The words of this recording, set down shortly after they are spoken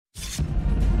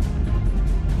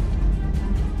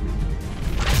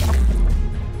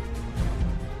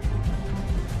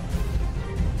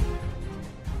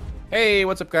Hey,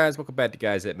 what's up, guys? Welcome back to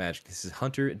Guys at Magic. This is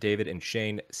Hunter, David, and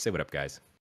Shane. Say what up, guys.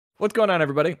 What's going on,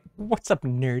 everybody? What's up,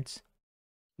 nerds?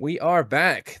 We are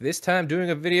back. This time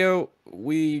doing a video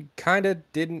we kind of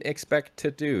didn't expect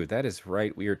to do. That is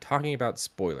right. We are talking about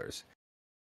spoilers.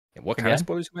 And what kind of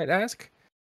spoilers, you might ask?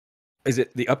 Is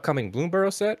it the upcoming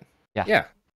Bloomburrow set? Yeah. Yeah.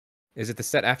 Is it the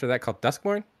set after that called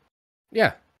Duskmourn?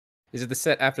 Yeah. Is it the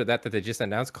set after that they just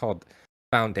announced called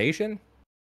Foundation?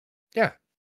 Yeah.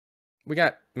 We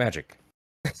got Magic.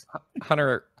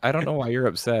 Hunter, I don't know why you're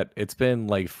upset. It's been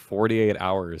like 48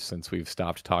 hours since we've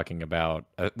stopped talking about...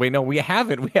 wait, no, we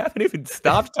haven't. We haven't even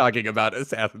stopped talking about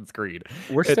Assassin's Creed.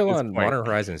 We're still on Modern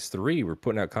Horizons 3. We're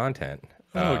putting out content.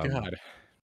 Oh, God.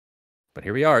 But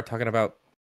here we are talking about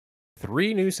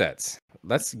 3 new sets.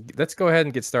 Let's go ahead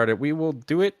and get started. We will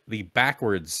do it the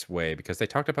backwards way because they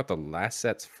talked about the last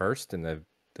sets first in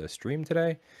the stream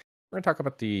today. We're going to talk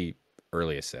about the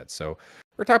earliest sets. So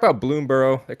we're talking about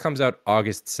Bloomburrow. It comes out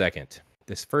August 2nd.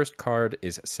 This first card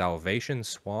is Salvation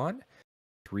Swan.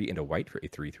 3 and a white for a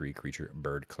 3/3 creature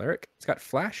bird cleric. It's got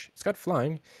flash, it's got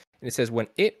flying, and it says when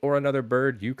it or another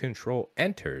bird you control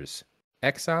enters,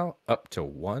 exile up to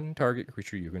 1 target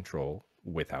creature you control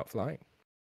without flying.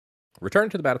 Return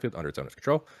to the battlefield under its owner's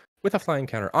control with a flying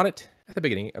counter on it at the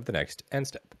beginning of the next end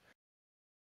step.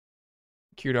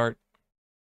 Cute art.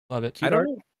 Love it.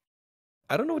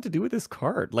 I don't know what to do with this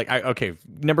card. Like, okay,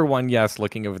 number one, yes,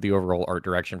 looking over the overall art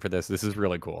direction for this is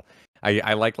really cool.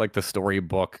 I like the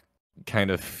storybook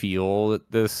kind of feel that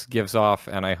this gives off,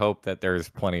 and I hope that there's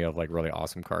plenty of like really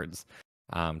awesome cards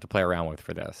to play around with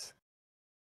for this.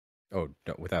 Oh,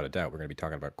 no, without a doubt, we're going to be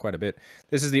talking about quite a bit.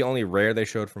 This is the only rare they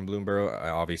showed from Bloomburrow.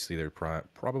 Obviously, they're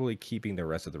probably keeping the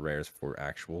rest of the rares for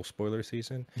actual spoiler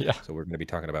season. Yeah. So we're going to be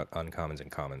talking about uncommons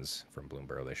and commons from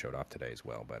Bloomburrow they showed off today as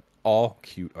well. But all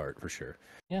cute art for sure.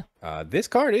 Yeah. This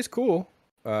card is cool.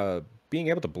 Being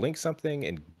able to blink something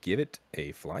and give it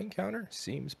a flying counter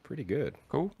seems pretty good.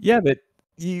 Cool. Yeah, but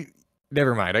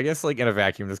never mind. I guess like in a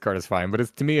vacuum, this card is fine.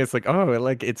 But to me, it's like, oh,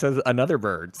 like it says another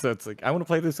bird. So it's like I want to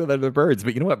play this with other birds.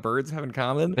 But you know what birds have in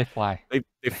common? They fly.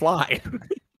 They fly.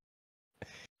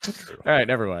 All right,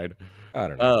 never mind. I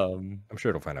don't know. I'm sure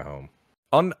it'll find a home.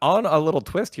 On a little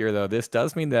twist here, though, this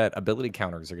does mean that ability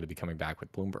counters are going to be coming back with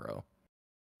Bloomburrow.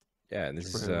 Yeah, and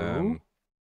this is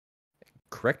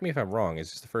correct me if I'm wrong.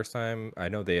 Is this the first time? I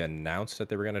know they announced that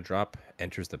they were going to drop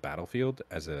enters the battlefield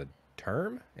as a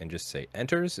term and just say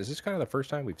enters. Is this kind of the first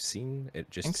time we've seen it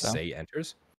just say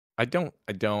enters? I don't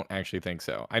actually think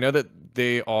so. I know that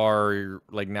they are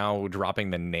like now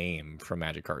dropping the name from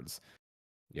Magic cards.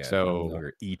 Yeah, so no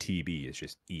longer ETB, it's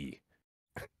just E.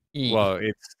 Well,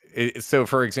 it's so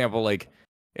for example, like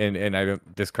and I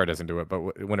don't, this card doesn't do it,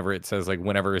 but whenever it says like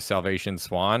whenever Salvation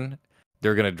Swan,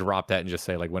 they're gonna drop that and just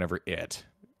say like whenever it,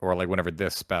 or like whenever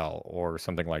this spell, or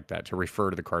something like that to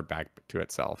refer to the card back to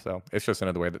itself. So it's just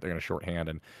another way that they're gonna shorthand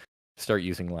and start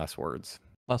using less words.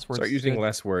 Start using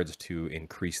less words to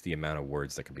increase the amount of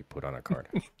words that can be put on a card.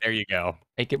 There you go.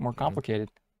 Make it more complicated.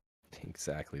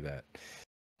 Exactly that.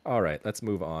 All right, let's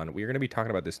move on. We're going to be talking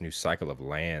about this new cycle of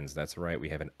lands. That's right. We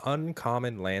have an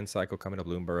uncommon land cycle coming to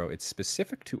Bloomburrow. It's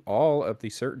specific to all of the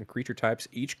certain creature types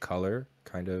each color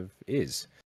kind of is.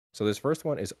 So this first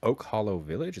one is Oak Hollow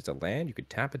Village. It's a land. You could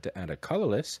tap it to add a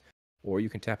colorless, or you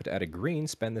can tap it to add a green,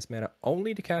 spend this mana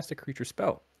only to cast a creature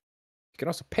spell. You can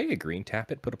also pay a green,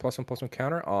 tap it, put a +1/+1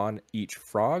 counter on each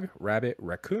frog, rabbit,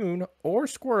 raccoon, or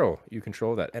squirrel you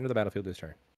control that enter the battlefield this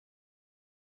turn.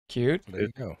 Cute. There you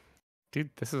go. Dude,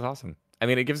 this is awesome. I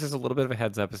mean, it gives us a little bit of a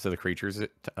heads up as to the creatures,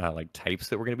 like types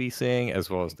that we're going to be seeing, as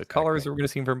well as the colors that we're going to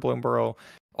see from Bloomburrow.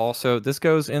 Also, this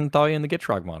goes in Thalia and the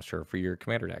Gitrog monster for your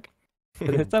commander deck.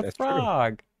 It's a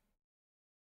frog. True.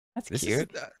 That's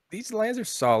cute. These lands are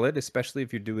solid, especially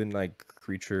if you're doing like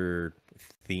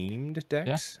creature-themed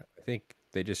decks. Yeah. I think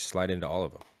they just slide into all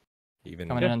of them. Even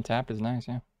coming in untapped is nice,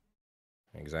 yeah.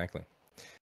 Exactly.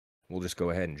 We'll just go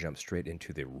ahead and jump straight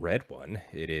into the red one.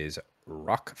 It is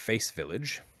Rock Face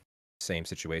Village. Same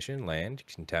situation. Land.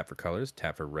 You can tap for colors,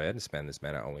 tap for red, and spend this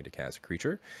mana only to cast a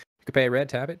creature. You can pay a red,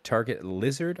 tap it. Target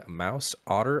lizard, mouse,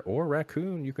 otter, or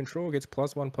raccoon you control gets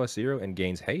 +1/+0 and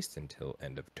gains haste until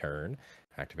end of turn.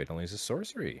 Activate only as a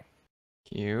sorcery.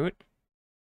 Cute.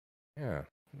 Yeah.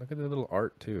 Look at the little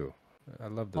art, too. I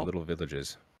love the little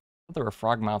villages. I thought they were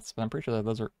frog mouths, but I'm pretty sure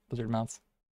those are lizard mouths.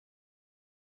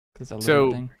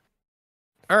 So,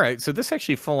 all right, so this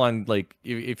actually full on, like,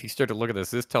 if you start to look at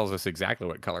this tells us exactly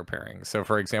what color pairing. So,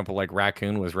 for example, like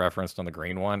raccoon was referenced on the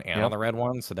green one and on the red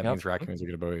one, so that means raccoons are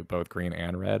going to be both green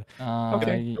and red.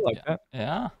 Okay, I like that.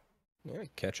 Yeah. Yeah,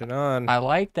 catching on. I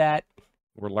like that.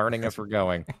 We're learning as we're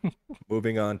going.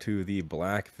 Moving on to the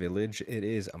Black Village. It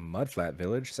is a Mudflat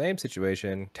Village. Same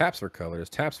situation. Taps for colors.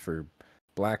 Taps for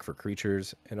black for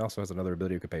creatures. It also has another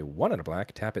ability. You can pay 1 and a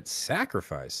black. Tap it.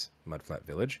 Sacrifice Mudflat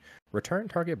Village. Return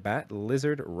target bat,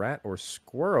 lizard, rat, or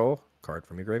squirrel card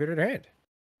from your graveyard to your hand.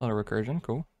 A little recursion.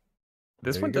 Cool.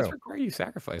 This There one you does go. require you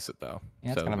sacrifice it, though.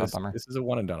 Yeah, it's So kind of a bummer. This is a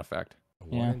one and done effect. A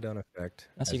Yeah. one and done effect.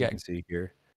 Unless As you you get- can see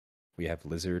here, we have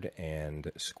lizard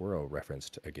and squirrel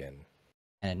referenced again.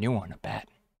 And a new one, a bat.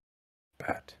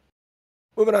 Bat.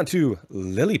 Moving on to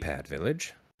Lilypad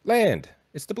Village. Land.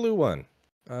 It's the blue one.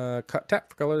 Tap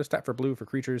for colors, tap for blue for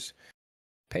creatures.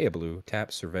 Pay a blue, tap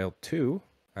Surveil 2.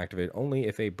 Activate only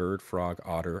if a bird, frog,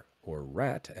 otter, or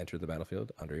rat enter the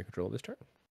battlefield under your control this turn.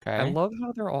 Okay. I love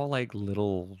how they're all like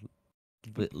little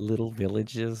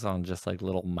villages on just like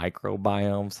little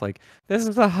microbiomes. Like this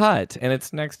is a hut, and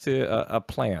it's next to a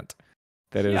plant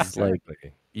that is like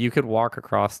you could walk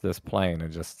across this plane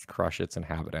and just crush its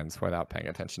inhabitants without paying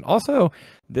attention. Also,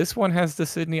 this one has the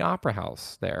Sydney Opera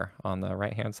House there on the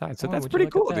right-hand side. So Oh, that's would you pretty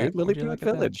look at cool, that? dude. Would you Lilypad look at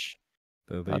that? Village.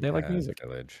 They like music.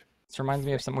 Village. This reminds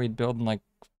me of something we'd build in like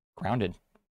Grounded.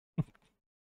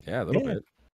 Yeah, a little Yeah. bit.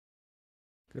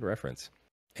 Good reference.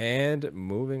 And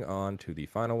moving on to the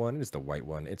final one is the white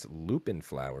one. It's Lupin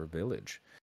Flower Village.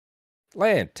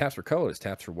 Land, taps for colors,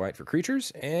 taps for white for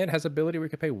creatures, and has ability where you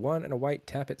can pay 1 and a white,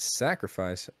 tap it,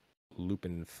 sacrifice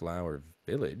Lupin Flower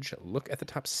Village. Look at the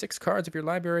top 6 cards of your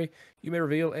library. You may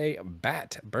reveal a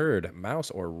bat, bird, mouse,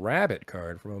 or rabbit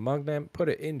card from among them. Put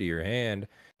it into your hand.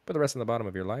 Put the rest on the bottom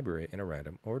of your library in a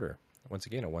random order. Once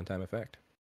again, a one-time effect.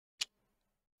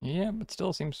 Yeah, but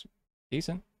still seems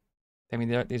decent. I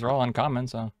mean, these are all uncommon,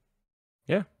 so.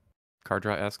 Card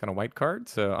draw esque on a white card,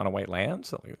 so on a white land,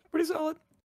 so pretty solid.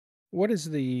 What is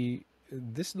the...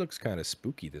 This looks kind of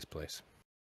spooky, this place.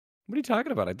 What are you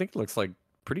talking about? I think it looks like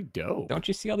pretty dope. Don't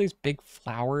you see all these big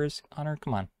flowers on her?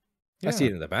 Come on. I see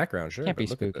it in the background, sure. Can't but be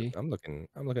look at spooky. I'm looking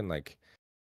like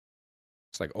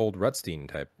it's like old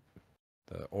Rutstein type,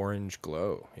 the orange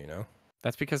glow, you know.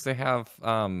 That's because they have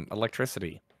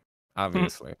electricity,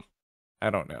 obviously. I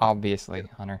don't know. Obviously,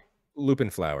 Hunter. Lupin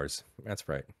flowers. That's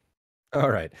right. All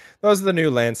right, those are the new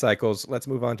land cycles. Let's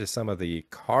move on to some of the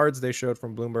cards they showed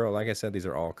from Bloomburrow. Like I said, these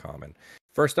are all common.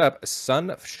 First up,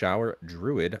 Sunshower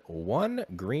Druid. 1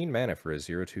 green mana for a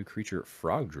 0/2 creature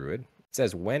frog druid. It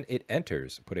says when it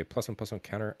enters, put a +1/+1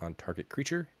 counter on target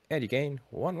creature, and you gain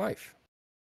 1 life.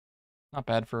 Not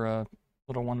bad for a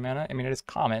little 1 mana. I mean, it is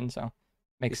common, so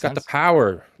makes It's sense. got the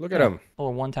power. Look at Yeah. him. A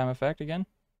little one-time effect again.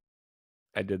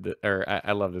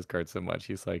 I love this card so much.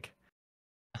 He's like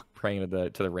praying to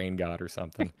the rain god or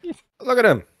something. Look at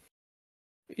him.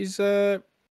 He's so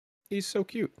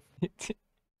cute.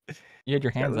 You had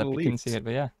your hands up, little you couldn't see leaves. it,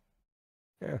 but yeah.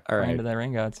 Yeah. All Praying right, to the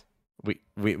rain gods. we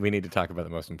need to talk about the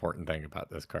most important thing about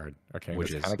this card. Okay, Which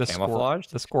it's is kind The of camouflage.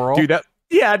 The squirrel. Dude,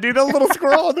 dude, a little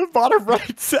squirrel on the bottom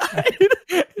right side.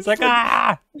 It's like,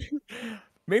 ah!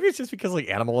 Maybe it's just because like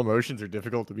animal emotions are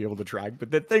difficult to be able to track,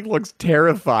 but that thing looks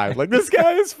terrified. Like this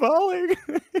guy is falling.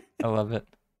 I love it.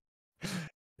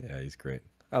 Yeah, he's great.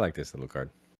 I like this little card.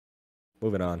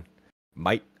 Moving on.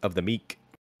 Might of the Meek.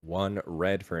 1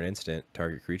 red for an instant.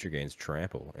 Target creature gains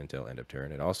trample until end of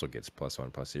turn. It also gets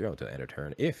 +1/+0 until end of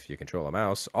turn if you control a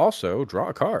mouse. Also, draw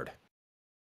a card.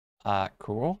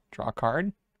 Cool. Draw a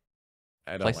card.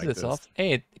 I don't Places like itself. this.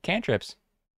 Hey, cantrips.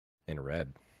 In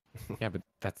red. Yeah, but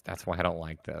that's why I don't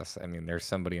like this. I mean, there's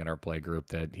somebody in our play group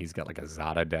that he's got like a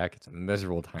Zada deck. It's a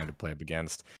miserable time to play up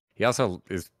against. He also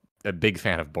is a big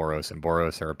fan of Boros, and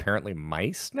Boros are apparently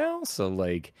mice now. So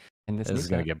like, And this this is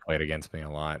gonna set. get played against me a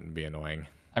lot and be annoying.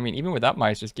 I mean, even without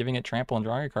mice, just giving it trample and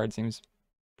drawing a card seems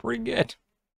pretty good.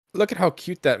 Look at how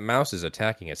cute that mouse is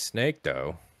attacking a snake,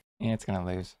 though. Yeah, it's gonna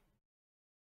lose.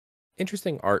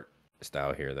 Interesting art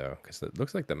style here, though, because it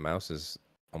looks like the mouse is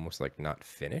almost like not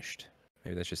finished.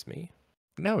 Maybe that's just me.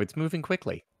 No, it's moving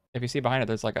quickly. If you see behind it,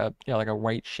 there's like a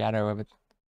white shadow of it.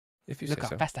 If you Look say how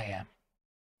so. fast I am.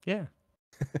 Yeah.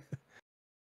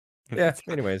 Yeah,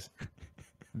 anyways.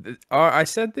 I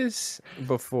said this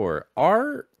before.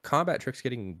 Are combat tricks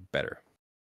getting better?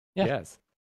 Yeah. Yes.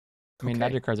 I mean, Okay.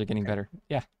 magic cards are getting better.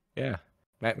 Yeah, Yeah.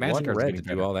 Magic One cards red getting to do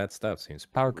better. all that stuff seems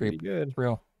Power pretty creep. good. it's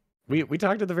real. We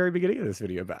talked at the very beginning of this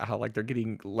video about how like they're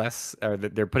getting less, or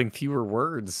that they're putting fewer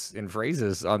words and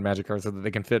phrases on magic cards so that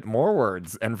they can fit more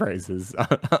words and phrases on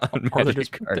Or they're magic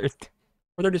just cards.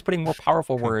 or they're just putting more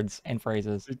powerful words and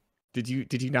phrases. Did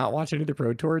you not watch any of the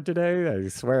Pro Tour today? I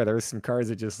swear there was some cards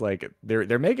that just like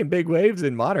they're making big waves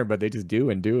in Modern, but they just do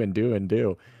and do and do and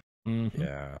do. Mhm.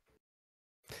 Yeah.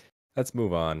 Let's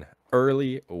move on.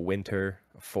 Early winter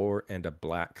 4 and a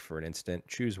black for an instant.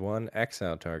 Choose one,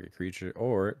 exile target creature,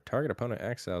 or target opponent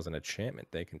exiles an enchantment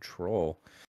they control.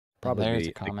 Probably There's a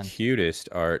the common. cutest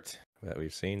art that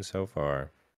we've seen so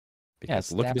far. Yeah,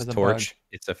 Because look at stab this is a torch. bug.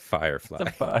 It's a firefly.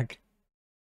 It's a bug.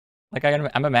 Like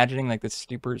I'm imagining like this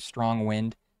super strong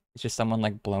wind. It's just someone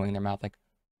like blowing their mouth like.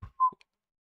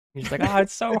 He's just like, oh,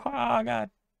 it's so hot, oh,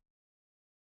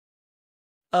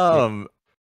 God.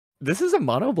 This is a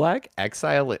mono black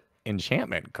exile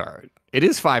enchantment card. It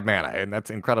is 5 mana, and that's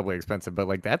incredibly expensive, but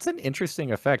like that's an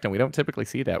interesting effect, and we don't typically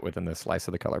see that within the slice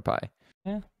of the color pie.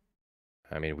 Yeah.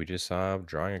 I mean, we just saw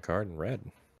drawing a card in red.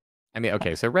 I mean,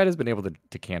 okay, so red has been able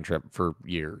to cantrip for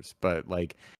years, but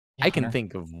like Yeah, I can Hunter.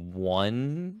 think of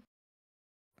one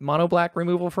mono black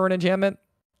removal for an enchantment.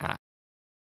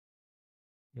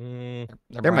 Mm,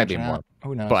 They're There might be branching more, out.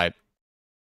 Who knows? but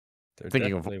there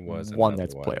Thinking of definitely was one another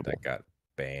that's one playable. that got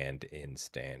banned in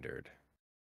standard.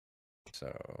 So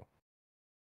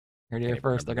Heard it here can't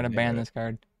first. They're remember gonna the name ban of this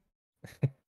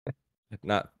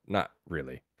card. not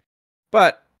really.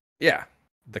 But yeah,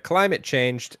 the climate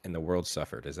changed and the world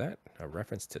suffered. Is that a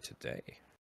reference to today?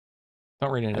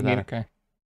 Don't read into I that, mean- okay?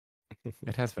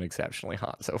 it has been exceptionally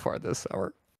hot so far this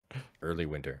summer. Early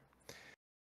winter.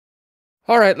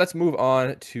 All right, let's move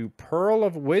on to Pearl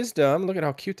of Wisdom. Look at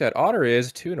how cute that otter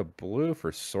is. 2 and a blue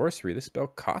for sorcery. This spell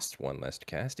costs 1 less to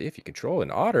cast. If you control an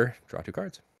otter, draw 2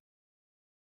 cards.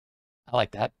 I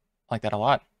like that. I like that a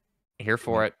lot. Here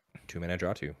for it. 2 mana,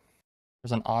 draw 2.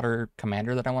 There's an otter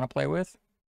commander that I want to play with.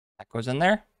 That goes in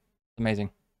there.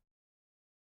 Amazing.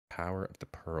 Power of the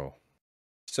Pearl.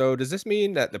 So does this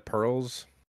mean that the pearls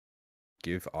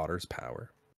give otters power?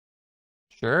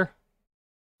 Sure.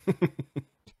 I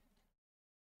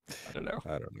don't know.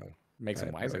 I don't know. Makes I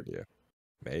him have no wiser. idea.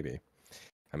 Maybe.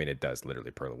 I mean, it does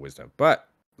literally Pearl of Wisdom. But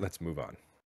let's move on.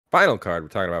 Final card we're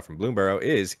talking about from Bloomburrow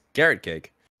is Carrot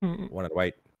Cake. 1 and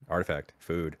white, artifact,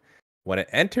 food. When it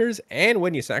enters and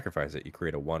when you sacrifice it, you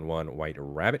create a 1/1 white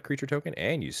rabbit creature token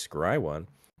and you scry 1.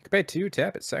 You can pay 2,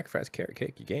 tap it, sacrifice Carrot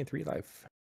Cake. You gain 3 life.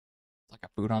 It's like a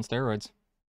food on steroids.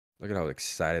 Look at how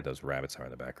excited those rabbits are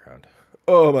in the background.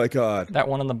 Oh my god. That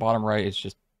one on the bottom right is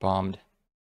just bombed.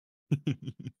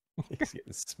 He's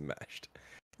getting smashed.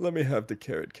 Let me have the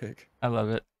Carrot Cake. I love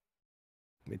it.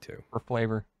 Me too. For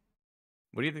flavor.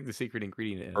 What do you think the secret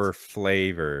ingredient is? For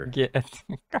flavor. Get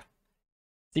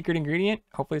secret ingredient?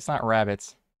 Hopefully it's not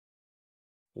rabbits.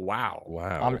 Wow.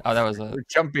 Wow. Oh, that was We're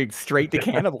jumping straight to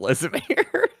cannibalism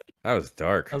here. That was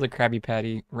dark. a Krabby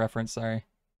Patty reference, sorry.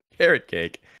 Carrot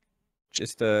Cake.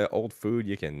 Just old food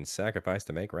you can sacrifice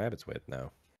to make rabbits with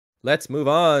now. Let's move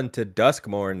on to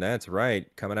Duskmourn. That's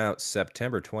right. Coming out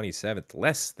September 27th,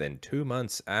 less than 2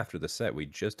 months after the set we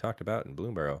just talked about in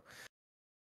Bloomburrow.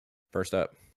 First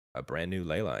up, a brand new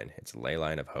Leyline. It's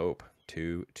Leyline of Hope.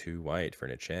 2 white for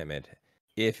an enchantment.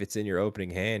 If it's in your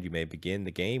opening hand, you may begin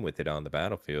the game with it on the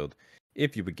battlefield.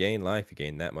 If you would gain life, you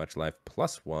gain that much life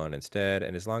plus 1 instead.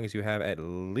 And as long as you have at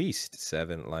least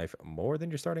 7 life more than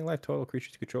your starting life total,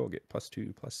 creatures you control get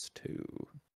 +2/+2.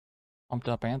 Pumped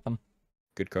up Anthem.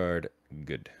 Good card.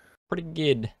 Good. Pretty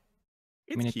good.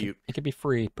 It's cute. It could be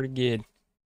free. Pretty good.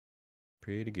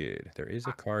 Pretty good. There is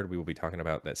a card we will be talking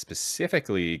about that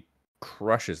specifically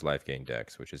crushes life gain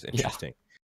decks, which is interesting.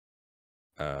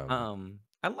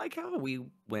 I like how we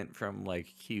went from like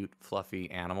cute, fluffy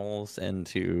animals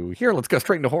into here. Let's go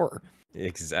straight into horror.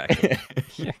 Exactly.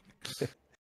 Yeah.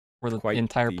 Where the Quite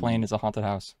entire the- plane is a haunted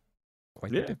house.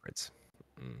 Quite Yeah. the difference.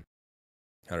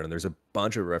 I don't know. There's a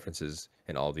bunch of references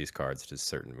in all these cards to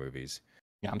certain movies.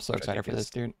 Yeah, I'm so Which I excited think for this, is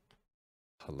dude.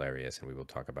 Hilarious, and we will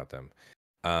talk about them.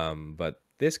 But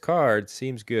this card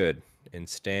seems good in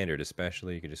standard,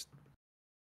 especially. You can just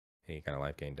any kind of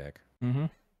life gain deck. Mm-hmm.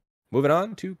 Moving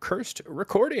on to Cursed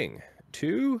Recording.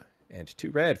 2 and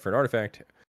 2 red for an artifact.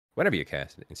 Whenever you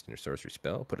cast an instant or sorcery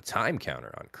spell, put a time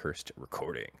counter on Cursed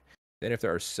Recording. Then if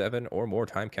there are 7 or more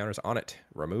time counters on it,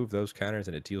 remove those counters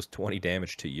and it deals 20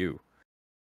 damage to you.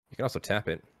 You can also tap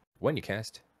it. When you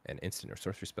cast an instant or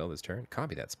sorcery spell this turn,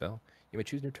 copy that spell. You may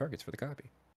choose new targets for the copy.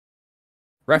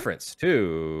 Reference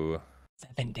to...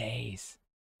 7 days.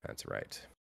 That's right.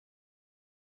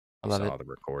 I You love saw it. the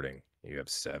recording. You have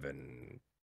 7...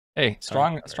 Hey,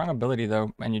 strong counter. ability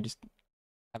though, and you just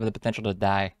have the potential to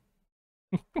die.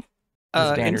 In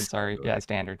Standard, sorry. Yeah,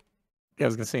 standard. I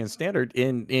was gonna say in standard,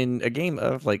 in a game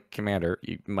of like Commander,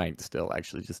 you might still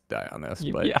actually just die on this.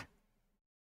 But Yeah.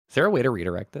 is there a way to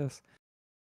redirect this?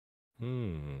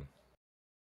 You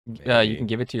Maybe. can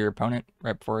give it to your opponent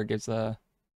right before it gives the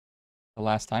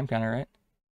last time counter,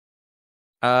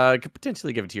 right? You could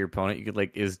potentially give it to your opponent. You could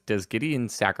like does Gideon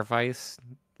sacrifice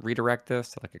redirect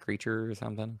this to like a creature or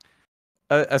something?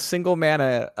 a single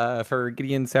mana for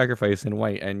Gideon Sacrifice in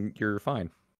white, and you're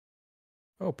fine.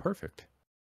 Oh, perfect.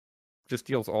 Just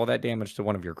deals all that damage to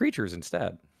one of your creatures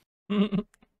instead.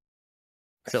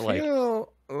 So I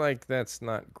feel like that's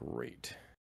not great.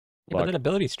 Yeah, but that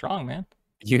ability's strong, man.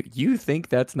 You think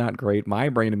that's not great? My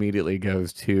brain immediately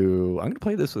goes to I'm gonna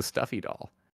play this with Stuffy Doll,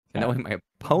 and that way my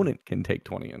opponent can take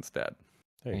 20 instead.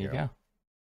 There you go.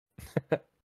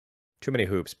 Too many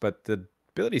hoops, but the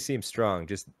ability seems strong.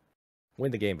 Just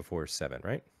win the game before 7,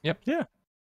 right? Yep. Yeah.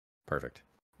 Perfect.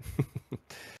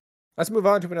 Let's move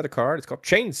on to another card. It's called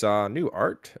Chainsaw. New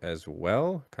art as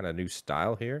well. Kind of new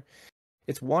style here.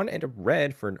 It's 1 and a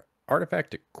red for an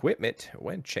artifact equipment.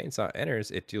 When Chainsaw enters,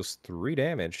 it deals 3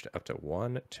 damage to up to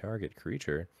 1 target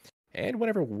creature. And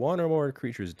whenever 1 or more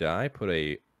creatures die, put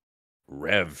a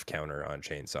rev counter on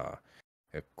Chainsaw.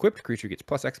 Equipped creature gets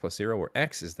 +X/+0, where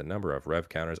X is the number of rev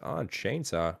counters on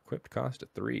Chainsaw. Equipped cost of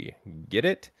 3. Get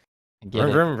it? Get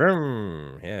it. Vroom,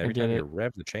 vroom. Yeah, every get time it. you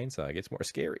rev the Chainsaw, it gets more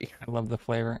scary. I love the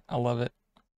flavor. I love it.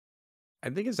 I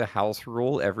think as a house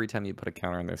rule, every time you put a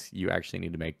counter on this, you actually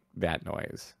need to make that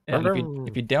noise. And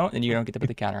if you don't, then you don't get to put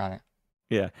the counter on it.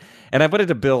 Yeah, and I put it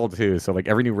to build too, so like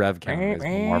every new rev counter is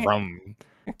more vroom.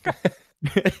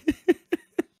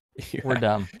 We're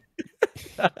dumb.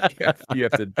 You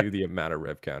have to do the amount of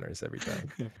rev counters every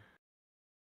time.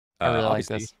 I really like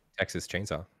Obviously, this. Texas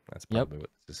Chainsaw. That's probably what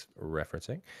this is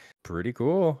referencing. Pretty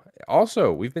cool.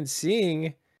 Also, we've been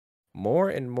seeing more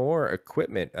and more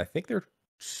equipment. I think they're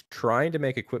trying to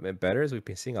make equipment better, as we've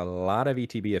been seeing a lot of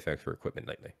ETB effects for equipment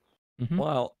lately. Mm-hmm.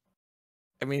 Well,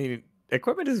 I mean,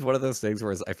 equipment is one of those things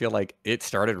where I feel like it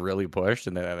started really pushed,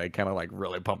 and then they kind of like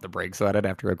really pumped the brakes on it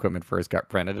after equipment first got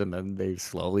printed, and then they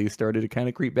slowly started to kind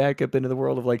of creep back up into the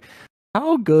world of like,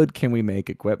 how good can we make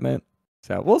equipment?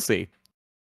 So we'll see.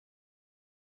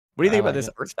 What do you think about this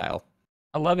art style?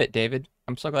 I love it, David.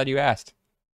 I'm so glad you asked.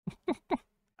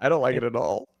 I don't like it at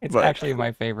all. It's actually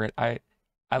my favorite. I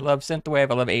love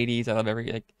synthwave. I love 80s. I love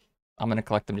I'm gonna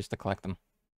collect them just to collect them.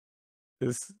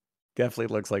 This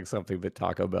definitely looks like something that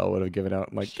Taco Bell would have given out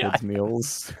in like kids'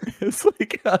 meals. It's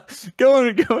like go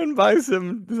and buy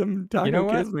some Taco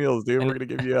kids meals, dude. We're gonna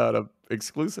give you out an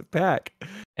exclusive pack.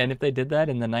 And if they did that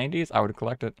in the 90s, I would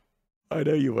collect it. I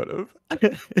know you would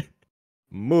have.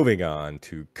 Moving on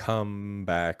to Come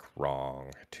Back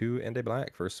Wrong. 2 and a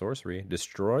black for sorcery.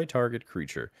 Destroy target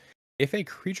creature. If a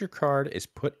creature card is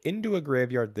put into a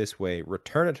graveyard this way,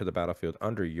 return it to the battlefield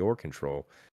under your control.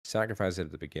 Sacrifice it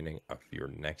at the beginning of your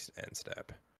next end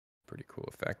step. Pretty cool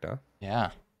effect, huh?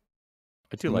 Yeah.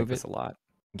 I do like this a lot.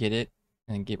 Get it,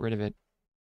 and get rid of it.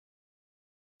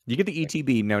 You get the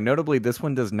ETB. Now, notably, this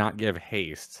one does not give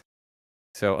haste.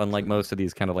 So unlike most of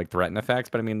these kind of like threaten effects,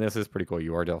 but I mean, this is pretty cool.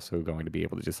 You are also going to be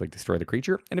able to just like destroy the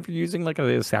creature. And if you're using like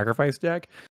a sacrifice deck,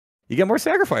 you get more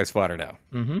sacrifice fodder now.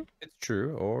 Mm-hmm. It's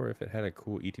true. Or if it had a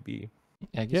cool ETB.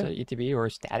 Yeah, you said ETB or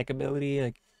static ability,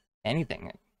 like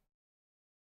anything.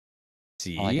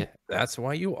 See, like that's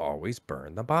why you always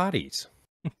burn the bodies.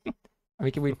 I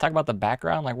mean, can we talk about the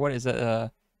background? Like, what is it?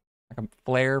 Like a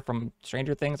flare from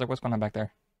Stranger Things? Like, what's going on back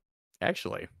there?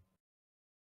 Actually,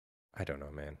 I don't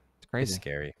know, man. Crazy. It's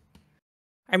scary.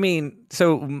 I mean,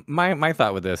 so my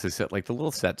thought with this is that like the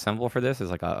little set symbol for this is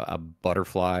like a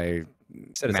butterfly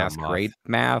masquerade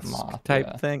mask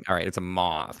type thing. All right, it's a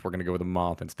moth. We're gonna go with a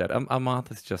moth instead. A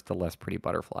moth is just a less pretty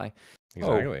butterfly.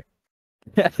 Exactly.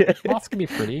 Moths can be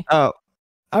pretty. Oh,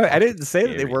 I didn't say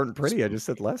that they weren't pretty. I just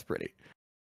said less pretty.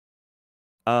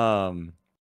 Are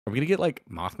we gonna get like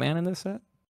Mothman in this set?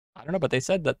 I don't know, but they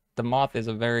said that the moth is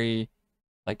a very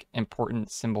like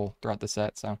important symbol throughout the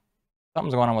set. So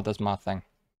something's going on with this moth thing.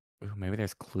 Ooh, maybe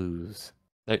there's clues.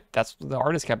 That's the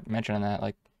artist kept mentioning that.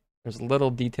 Like, there's little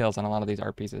details on a lot of these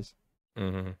art pieces.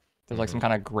 Mm-hmm. There's like some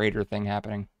kind of greater thing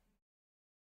happening.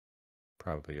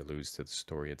 Probably alludes to the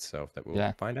story itself that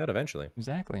we'll find out eventually.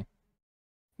 Exactly.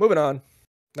 Moving on.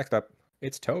 Next up,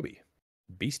 it's Toby,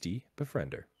 Beastie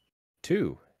Befriender.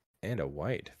 2 and a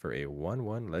white for a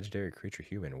 1/1 legendary creature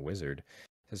human wizard.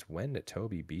 It says when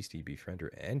Toby Beastie Befriender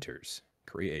enters,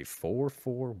 create a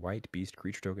 4/4 white beast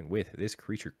creature token with this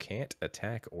creature can't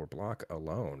attack or block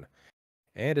alone.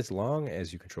 And as long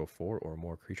as you control 4 or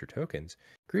more creature tokens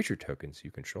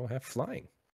you control have flying.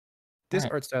 This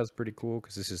art style is pretty cool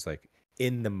because this is like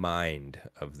in the mind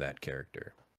of that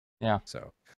character. Yeah.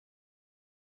 So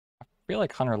I feel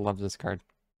like Hunter loves this card.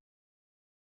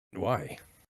 Why?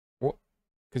 Well,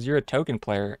 because you're a token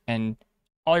player and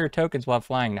all your tokens will have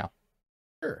flying now.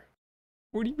 Sure.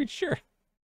 What do you mean sure?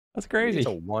 That's crazy. It's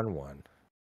a 1/1.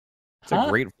 It's a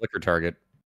great flicker target.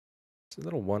 It's a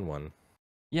little 1/1.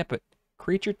 Yeah, but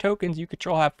creature tokens you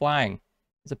control have flying.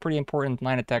 It's a pretty important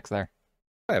line of text there.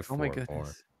 I have Oh my 4 more.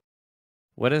 goodness.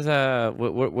 What is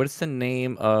what's the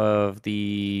name of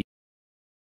the?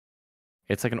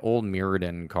 It's like an old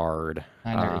Mirrodin card.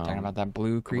 I know you're talking about that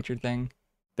blue creature thing.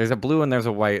 There's a blue and there's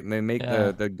a white, and they make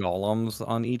Yeah. the golems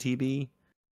on ETB.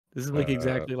 This is like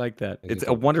exactly like that. is It's it a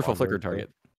the wonderful Wanderer flicker thing? target.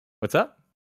 What's up?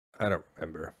 I don't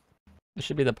remember. This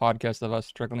should be the podcast of us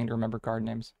struggling to remember card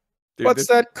names. Dude, What's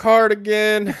that card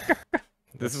again?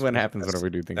 This is what happens whenever we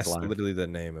do things That's live. literally the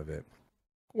name of it.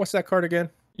 What's that card again?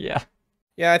 Yeah.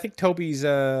 Yeah, I think Toby's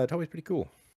pretty cool.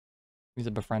 He's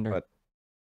a befriender. But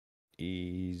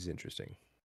he's interesting.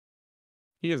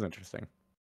 He is interesting.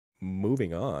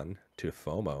 Moving on to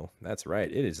FOMO. That's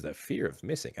right. It is the fear of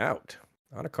missing out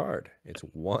on a card. It's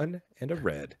 1 and a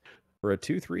red for a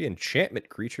 2/3 enchantment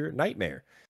creature, Nightmare.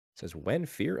 It says when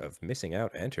fear of missing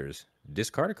out enters,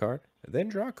 discard a card, then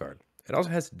draw a card. It also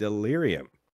has Delirium,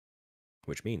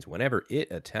 which means whenever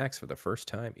it attacks for the first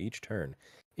time each turn,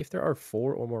 if there are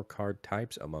 4 or more card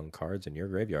types among cards in your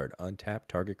graveyard, untap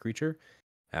target creature.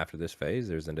 After this phase,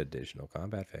 there's an additional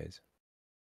combat phase.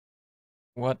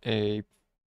 What a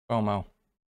FOMO.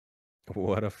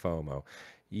 What a FOMO.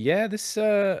 Yeah, this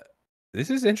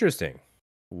is interesting.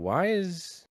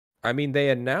 They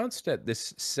announced that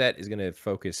this set is going to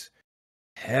focus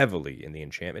heavily in the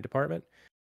enchantment department.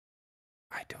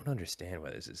 I don't understand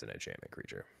why this is an enchantment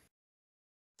creature.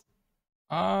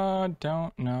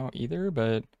 Don't know either,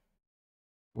 but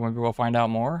maybe we'll find out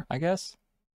more, I guess.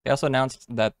 They also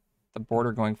announced that the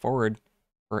border going forward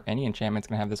for any enchantment's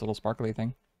gonna have this little sparkly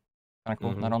thing. Kind of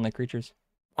cool. Not only creatures.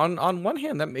 On one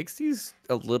hand, that makes these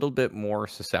a little bit more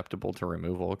susceptible to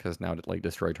removal because now like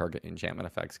destroy target enchantment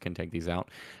effects can take these out.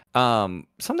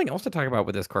 Something else to talk about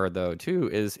with this card though too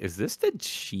is this the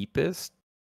cheapest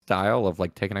style of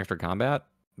like take an extra combat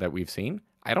that we've seen?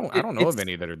 I don't know of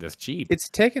any that are this cheap. It's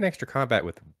taking extra combat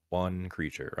with 1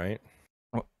 creature, right?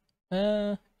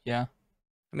 Yeah.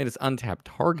 I mean, it's untap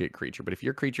target creature, but if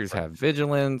your creatures have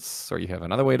vigilance or you have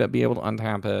another way to be able to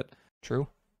untap it. True.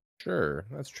 Sure,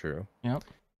 that's true. Yep.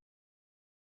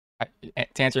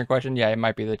 To answer your question, yeah, it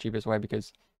might be the cheapest way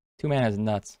because 2 mana is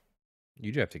nuts.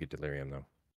 You do have to get Delirium, though.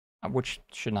 Which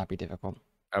should not be difficult.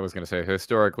 I was going to say,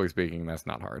 historically speaking, that's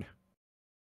not hard.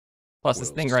 Plus,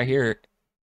 this thing right here,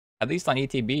 at least on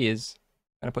ETB, is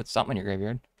going to put something in your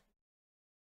graveyard.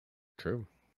 True.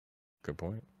 Good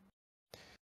point.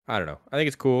 I don't know. I think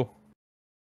it's cool.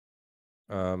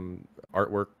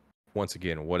 Artwork, once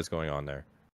again, what is going on there?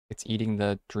 It's eating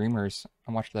the dreamers.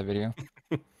 I watched that video.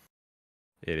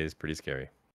 It is pretty scary.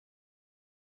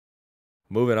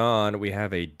 Moving on, we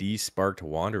have a Desparked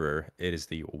Wanderer. It is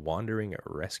the Wandering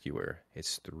Rescuer.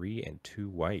 It's 3 and 2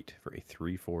 white for a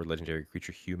 3/4 legendary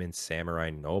creature, human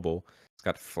samurai noble. It's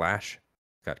got Flash,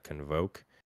 it's got Convoke,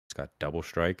 it's got Double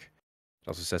Strike. It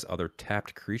also says other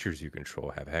tapped creatures you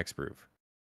control have hexproof.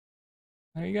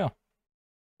 There you go.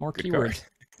 More Good keywords.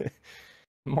 card.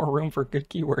 More room for good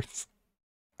keywords.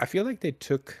 I feel like they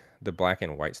took the black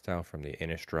and white style from the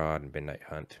Innistrad and Midnight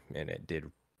Hunt, and it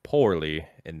did poorly,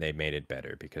 and they made it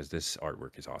better because this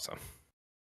artwork is awesome.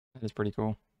 That is pretty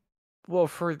cool. Well,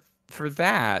 for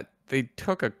that, they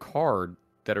took a card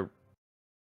that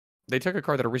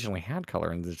originally had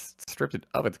color and just stripped it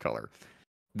of its color.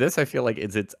 This I feel like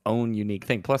is its own unique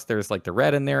thing. Plus, there's like the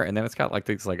red in there, and then it's got like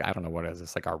these like I don't know what is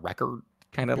this, like a record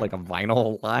kind of like a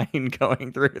vinyl line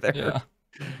going through there. Yeah.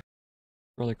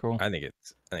 Really cool. I think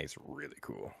it's really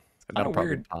cool. And that'll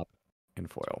probably weird. pop in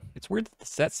foil. It's weird that the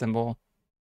set symbol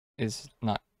is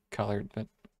not colored, but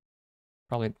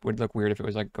probably would look weird if it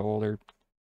was like gold or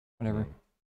whatever.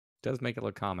 Does make it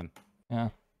look common. Yeah.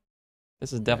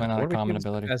 This is definitely not a common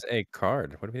ability. As a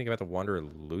card, what do you think about the Wanderer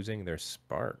losing their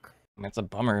spark? I mean, it's a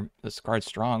bummer. This card's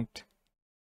strong.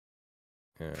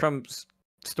 Yeah. From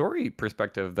story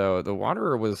perspective, though, the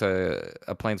Wanderer was a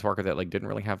planeswalker that like didn't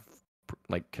really have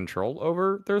like control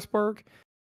over their spark.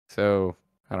 So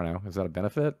I don't know. Is that a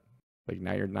benefit? Like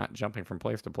now you're not jumping from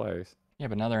place to place. Yeah,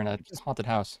 but now they're in a haunted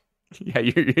house. Yeah,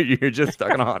 you're just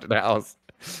stuck in a haunted house.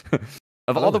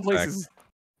 Of all the places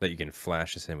that you can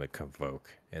flash this in with Convoke,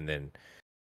 and then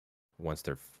once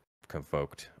they're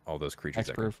convoked, all those creatures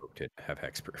that convoked it have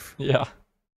hexproof. Yeah.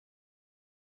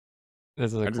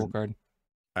 This is a cool card.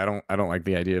 I don't like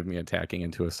the idea of me attacking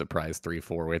into a surprise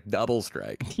 3/4 with double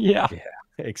strike. Yeah. Yeah,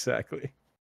 exactly.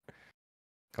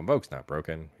 Convoke's not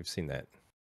broken. We've seen that.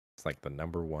 It's like the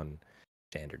 #1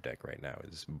 standard deck right now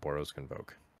is Boros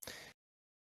Convoke.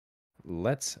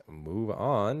 Let's move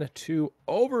on to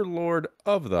Overlord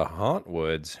of the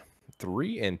Hauntwoods.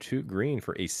 3 and 2 green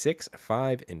for a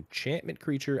 6/5 enchantment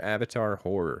creature avatar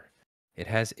horror. It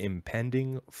has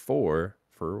impending 4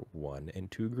 for 1 and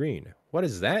 2 green. What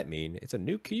does that mean? It's a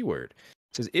new keyword.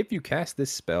 It says, if you cast this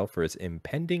spell for its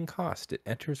impending cost, it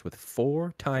enters with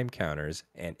 4 time counters,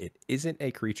 and it isn't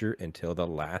a creature until the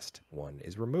last one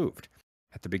is removed.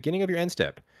 At the beginning of your end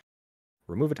step,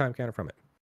 remove a time counter from it.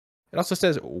 It also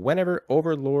says, whenever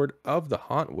Overlord of the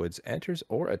Hauntwoods enters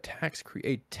or attacks,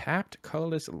 create tapped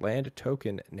colorless land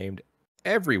token named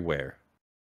Everywhere.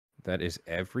 That is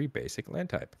every basic land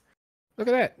type. Look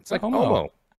at that. It's like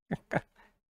Homo.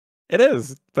 It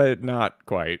is, but not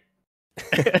quite.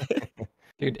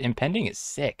 Dude, impending is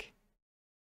sick.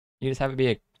 You just have it be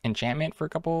an enchantment for a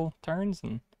couple turns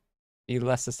and be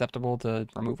less susceptible to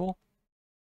removal.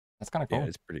 That's kind of cool. Yeah,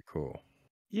 it's pretty cool.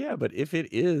 Yeah, but if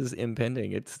it is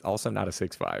impending, it's also not a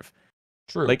 6/5.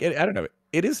 True. Like, I don't know.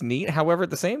 It is neat. However, at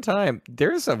the same time,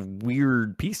 there's a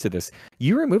weird piece to this.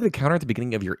 You remove the counter at the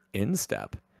beginning of your end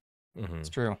step. It's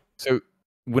true. So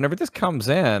whenever this comes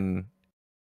in,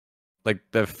 like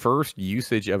the first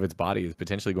usage of its body is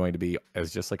potentially going to be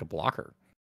as just like a blocker.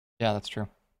 Yeah, that's true.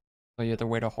 So you have to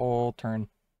wait a whole turn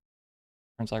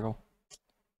cycle.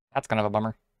 That's kind of a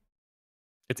bummer.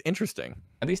 It's interesting.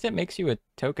 At least it makes you a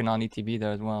token on ETB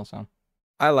though as well. So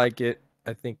I like it.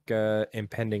 I think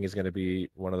impending is going to be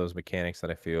one of those mechanics that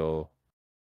I feel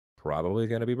probably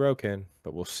going to be broken,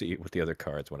 but we'll see with the other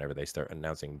cards whenever they start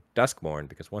announcing Duskmourn,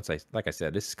 because like I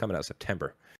said, this is coming out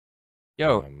September.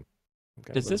 Yo,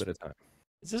 got a little bit of time.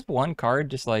 Does this one card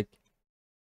just like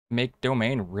make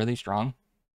Domain really strong?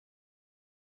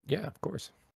 Yeah, of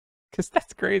course. Because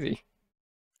that's crazy.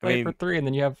 Play it for 3 and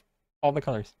then you have all the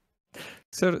colors.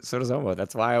 So does Omo.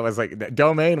 That's why I was like,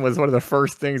 Domain was one of the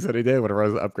first things that I did whenever I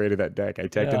was upgraded that deck. I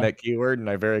typed in that keyword and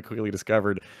I very quickly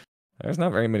discovered there's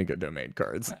not very many good Domain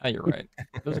cards. You're right.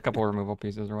 There's a couple removal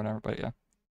pieces or whatever, but yeah.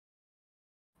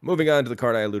 Moving on to the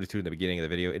card I alluded to in the beginning of the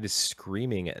video, it is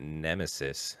Screaming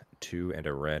Nemesis. 2 and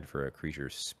a red for a creature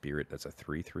spirit that's a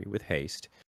 3/3 with haste.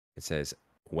 It says,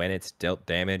 when it's dealt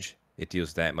damage, it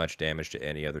deals that much damage to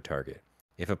any other target.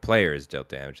 If a player is dealt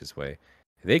damage this way,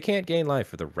 they can't gain life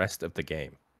for the rest of the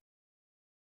game.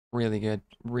 Really good.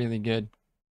 Really good.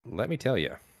 Let me tell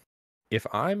you, if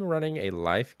I'm running a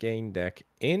life gain deck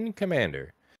in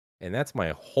Commander, and that's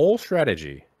my whole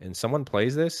strategy, and someone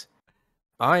plays this,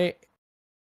 I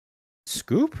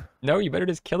scoop? No, you better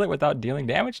just kill it without dealing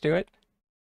damage to it.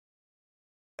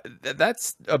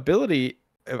 That's ability,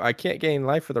 if I can't gain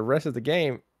life for the rest of the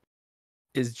game,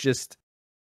 is just...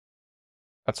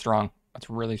 That's strong. That's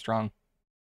really strong.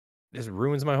 Just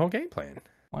ruins my whole game plan.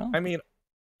 Well, I mean,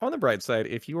 on the bright side,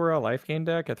 if you were a life gain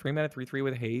deck, a 3-mana 3/3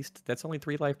 with haste, that's only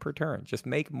 3 life per turn. Just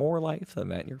make more life than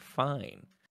that and you're fine.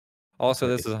 Also,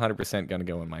 this is 100% going to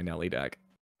go in my Nelly deck.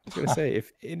 I was going to say,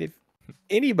 if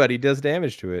anybody does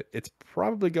damage to it, it's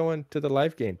probably going to the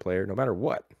life gain player no matter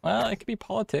what. Well, it could be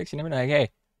politics. You never know. Like, hey,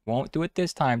 won't do it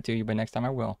this time to you, but next time I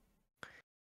will.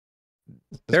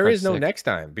 There is no next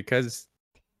time, because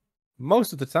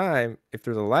most of the time, if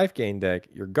there's a life gain deck,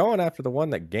 you're going after the one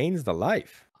that gains the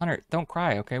life. Hunter, don't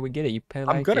cry, okay? We get it. You pay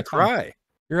life. I'm going to cry. Fine.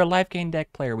 You're a life gain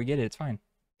deck player. We get it. It's fine.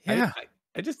 Yeah.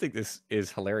 I just think this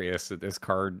is hilarious that this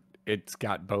card, it's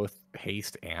got both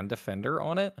haste and defender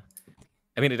on it.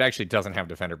 I mean, it actually doesn't have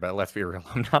defender, but let's be real.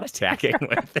 I'm not attacking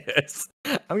with this.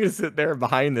 I'm going to sit there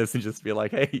behind this and just be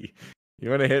like, hey, you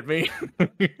want to hit me?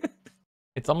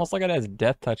 It's almost like it has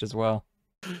death touch as well.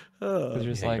 It's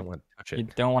just like, you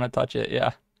don't want to touch it.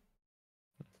 Yeah.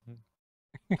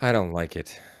 I don't like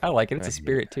it. I like it. It's a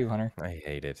spirit too, Hunter. I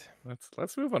hate it.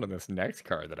 Let's move on to this next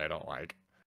card that I don't like.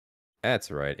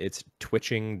 That's right. It's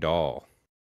Twitching Doll.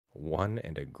 1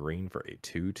 and a green for a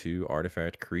 2/2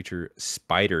 artifact creature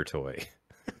spider toy.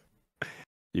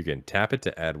 You can tap it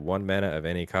to add 1 mana of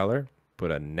any color,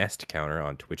 put a nest counter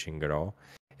on Twitching Doll.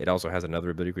 It also has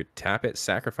another ability. You could tap it,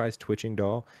 sacrifice Twitching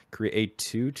Doll, create a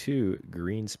 2/2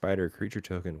 green spider creature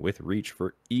token with reach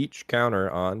for each counter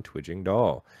on Twitching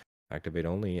Doll. Activate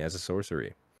only as a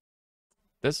sorcery.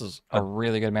 This is a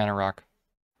really good mana rock.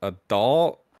 A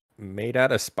doll made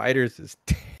out of spiders is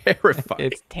terrifying.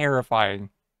 It's terrifying.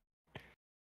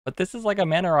 But this is like a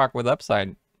mana rock with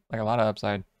upside, like a lot of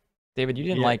upside. David, you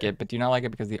didn't like it, but do you not like it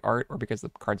because of the art or because the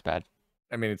card's bad?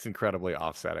 I mean, it's incredibly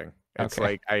offsetting. It's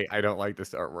like, I don't like this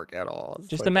artwork at all. It's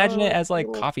just like, imagine it as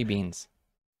like coffee beans.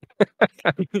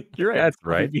 You're right. That's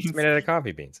right. It's made out of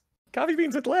coffee beans. Coffee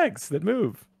beans with legs that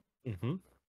move. Mm-hmm.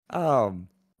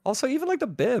 Also, even like the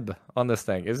bib on this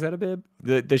thing. Is that a bib?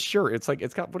 The shirt, it's like,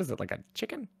 it's got, what is it, like a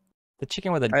chicken? The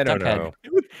chicken with a I duck don't know.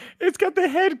 head. It's got the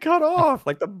head cut off.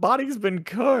 Like the body's been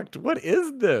cooked. What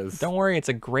is this? Don't worry, it's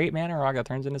a great mana rock that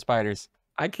turns into spiders.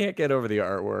 I can't get over the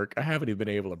artwork. I haven't even been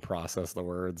able to process the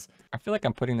words. I feel like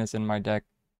I'm putting this in my deck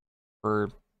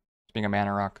for being a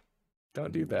mana rock.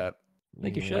 Don't do that. I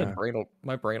think you should.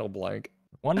 My brain will blank.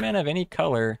 1 mana of any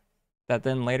color that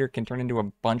then later can turn into a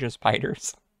bunch of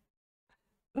spiders.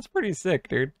 That's pretty sick,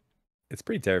 dude. It's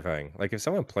pretty terrifying. Like if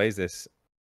someone plays this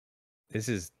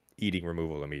is eating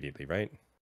removal immediately, right?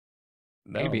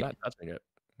 No, Maybe. I'm not touching it.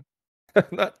 I'm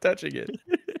not touching it.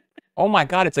 Oh my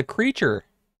god, it's a creature.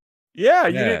 Yeah,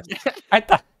 you didn't. I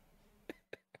thought.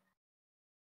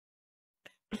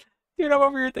 Dude, I'm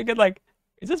over here thinking like,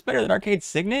 is this better than Arcade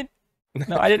Signet?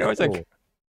 No, I didn't know it was No. like.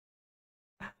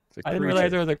 It's a I didn't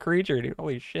realize it was a creature, dude.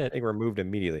 Holy shit. Getting removed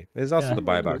immediately. There's also Yeah. the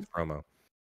buy box promo.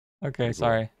 Okay, Pretty cool.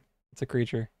 sorry. It's a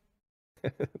creature.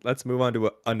 Let's move on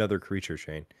to another creature,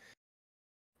 Shane.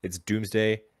 It's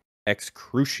Doomsday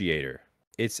Excruciator.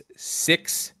 It's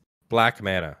 6 black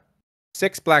mana.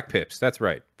 6 black pips. That's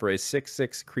right. For a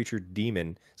 6/6 creature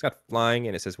demon. It's got flying,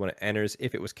 and it says when it enters,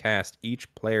 if it was cast,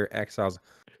 each player exiles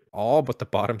all but the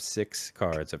bottom 6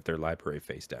 cards of their library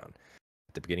face down.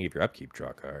 At the beginning of your upkeep,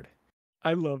 draw a card.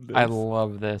 I love this. I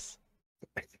love this.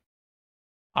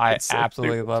 I It's so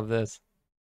absolutely stupid. love this.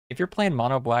 If you're playing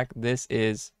mono black, this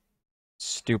is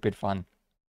stupid fun.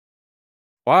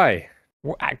 Why?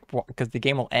 Because the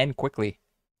game will end quickly.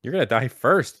 You're going to die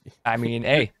first. I mean,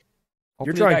 hey.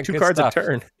 You're hopefully you drawing got 2 good cards stuff. a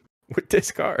turn with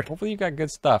this card. Hopefully you got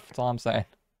good stuff. That's all I'm saying.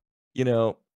 You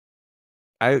know,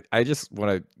 I just want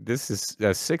to. This is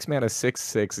a 6 mana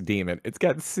 6/6 demon. It's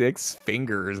got 6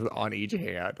 fingers on each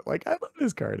hand. Like I love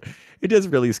this card. It does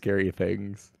really scary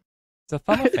things. It's a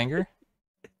thumb of finger.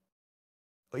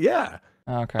 Yeah.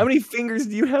 Okay. How many fingers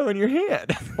do you have on your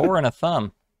hand? 4 and a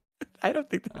thumb. I don't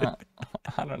think that.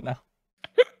 I don't know.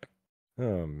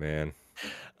 Oh, man.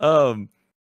 I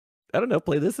don't know.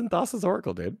 Play this in Thassa's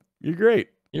Oracle, dude. You're great.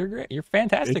 You're great. You're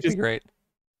fantastically just- great.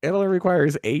 It only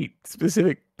requires 8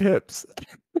 specific pips.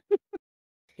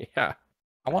 Yeah.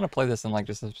 I want to play this in like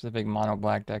just a specific mono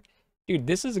black deck. Dude,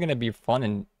 this is gonna be fun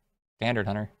in Standard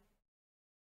Hunter.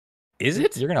 Is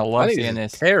it? You're gonna I love think seeing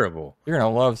this this. is terrible. You're gonna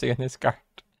love seeing this card.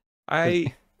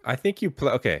 I think you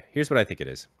play. Okay, here's what I think it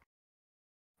is.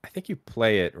 I think you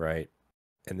play it right,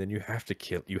 and then you have to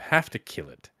kill. You have to kill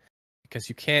it because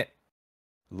you can't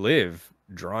live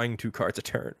drawing 2 cards a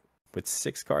turn with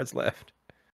 6 cards left.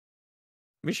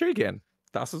 I mean, sure you can.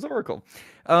 Thassa's Oracle.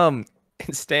 In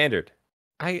Standard.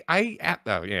 Oh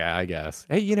yeah, I guess.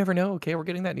 Hey, you never know. Okay, we're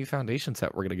getting that new foundation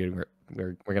set. We're gonna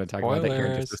talk about that here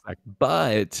in just a sec.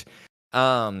 But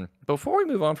before we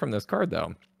move on from this card,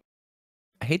 though,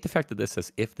 I hate the fact that this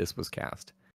says if this was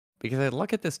cast, because I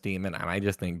look at this demon and I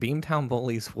just think Beamtown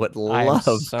Bullies would love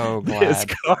so this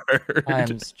glad. card. I'm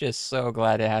just so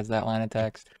glad it has that line of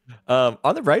text. On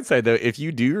the bright side, though, if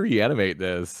you do reanimate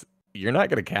this, you're not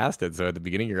gonna cast it. So at the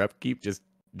beginning of your upkeep, just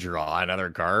draw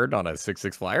another card on a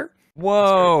 6/6 flyer.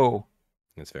 Whoa!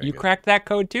 That's very You good. cracked that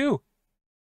code too.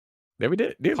 There we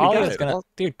did. Dude, we Kalia's got it. gonna,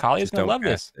 dude. Kalia's Just gonna don't love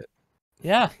this. cast it.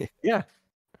 Yeah. Yeah.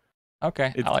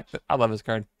 Okay. I love this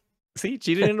card. See,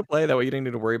 cheated into play. That way you didn't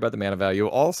need to worry about the mana value.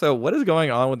 Also, what is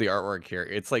going on with the artwork here?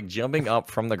 It's like jumping up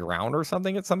from the ground or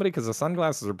something at somebody because the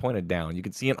sunglasses are pointed down. You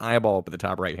can see an eyeball up at the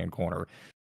top right-hand corner.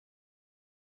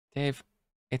 Dave,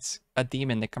 it's a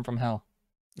demon that come from hell.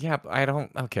 Yeah, but I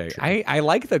don't. Okay, I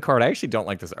like the card. I actually don't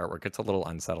like this artwork. It's a little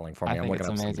unsettling for me. I I'm think looking it's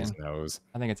up somebody's amazing. nose.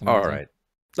 I think it's amazing. All right,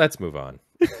 let's move on.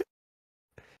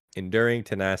 Enduring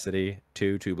Tenacity,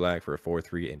 2/2 black for a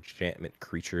 4/3 enchantment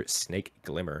creature, Snake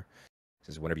Glimmer. This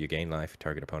is whenever you gain life,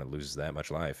 target opponent loses that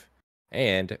much life.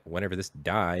 And whenever this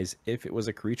dies, if it was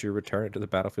a creature, return it to the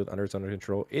battlefield under its own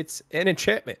control. It's an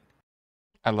enchantment.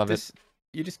 I love it.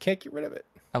 You just can't get rid of it.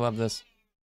 I love this.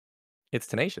 It's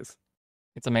tenacious.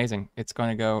 It's amazing. It's going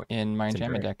to go in my It's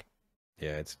enchantment enduring. deck.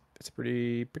 Yeah, it's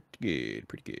pretty good.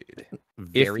 Pretty good.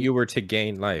 Very. If you were to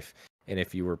gain life, and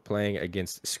if you were playing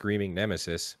against Screaming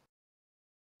Nemesis,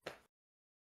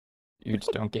 You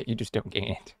just don't gain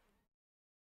it. it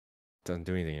doesn't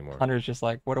do anything anymore. Hunter's just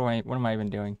like, what am I even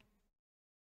doing?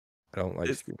 I don't like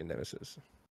It's- Screaming Nemesis.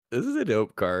 This is a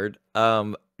dope card.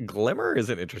 Glimmer is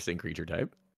an interesting creature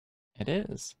type. It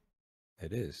is.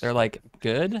 It is. They're like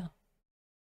good.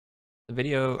 The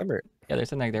video, Glimmer. yeah, they're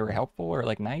saying like they were helpful or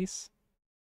like nice.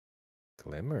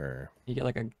 Glimmer. You get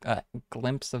like a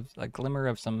glimpse of a glimmer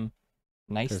of some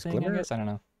nice There's thing. glimmer? I guess I don't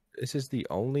know. This is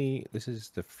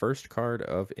the first card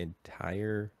of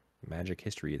entire Magic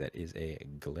history that is a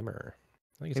Glimmer.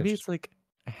 I think Maybe it's like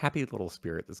a happy little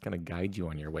spirit that's going to guide you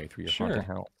on your way through your Sure. haunted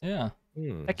hell. Yeah,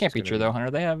 Hmm, that can't it's be gonna true though, Hunter.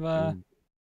 They have Mm,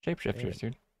 shapeshifters,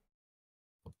 dude.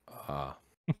 Ah.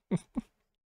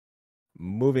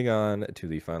 Moving on to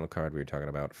the final card we were talking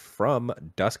about from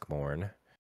Duskmourn.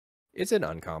 It's an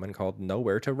uncommon called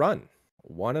Nowhere to Run.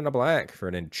 1 and a black for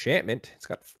an enchantment. It's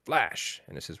got flash,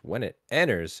 and it says when it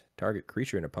enters, target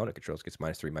creature and opponent controls gets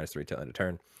 -3/3 till end of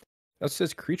turn. That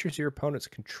says creatures your opponents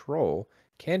control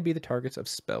can be the targets of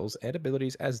spells and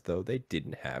abilities as though they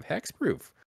didn't have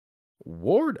hexproof.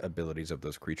 Ward abilities of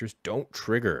those creatures don't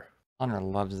trigger. Hunter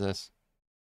loves this.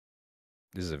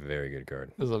 This is a very good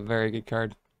card. This is a very good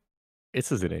card.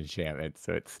 This is an enchantment,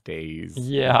 so it stays.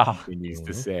 Yeah. It continues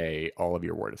to say all of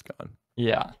your ward is gone.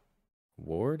 Yeah.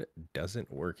 Ward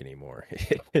doesn't work anymore.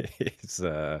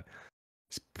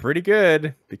 It's pretty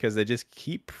good because they just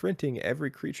keep printing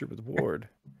every creature with ward.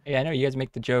 Hey, I know you guys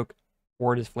make the joke,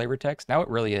 ward is flavor text. Now it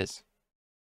really is.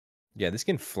 Yeah, this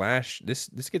can flash. This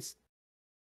gets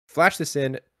flash this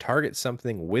in, target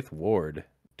something with ward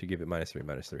to give it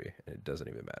 -3/-3, and it doesn't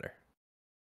even matter.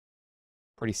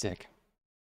 Pretty sick.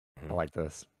 I like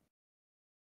this.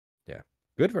 Yeah,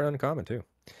 good for an uncommon too.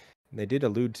 And they did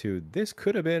allude to this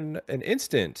could have been an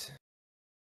instant,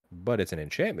 but it's an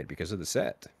enchantment because of the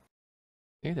set.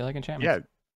 Dude, they like enchantments. Yeah,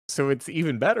 so it's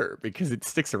even better because it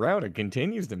sticks around and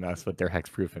continues to mess with their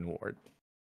hexproof and ward.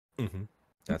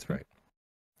 That's right.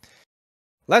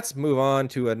 Let's move on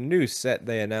to a new set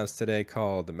they announced today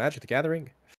called the Magic the Gathering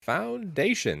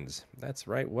Foundations. That's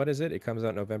right. What is it? It comes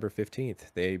out November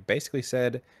 15th. They basically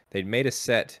said they'd made a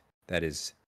set that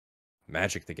is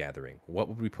Magic the Gathering. What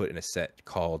would we put in a set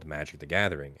called Magic the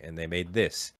Gathering? And they made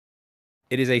this.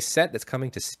 It is a set that's coming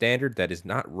to standard that is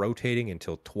not rotating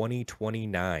until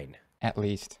 2029. At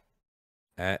least.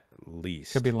 At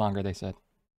least. Could be longer, they said.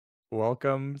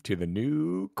 Welcome to the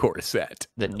new core set.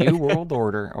 The New World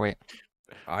Order. Oh, wait.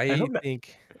 I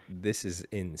think this is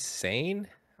insane.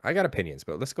 I got opinions,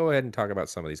 but let's go ahead and talk about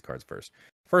some of these cards first.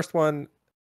 First one,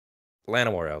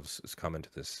 Llanowar Elves is coming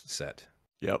to this set.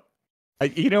 Yep.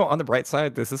 On the bright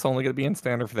side, this is only going to be in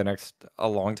standard for a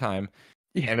long time.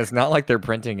 And it's not like they're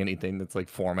printing anything that's like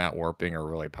format warping or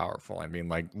really powerful. I mean,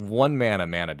 like 1-mana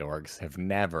mana dorks have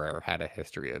never had a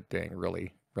history of being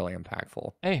really, really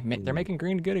impactful. Hey, they're making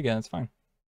green good again. It's fine.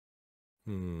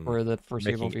 For the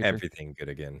foreseeable Making future. everything good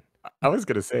again. I was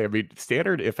going to say, I mean,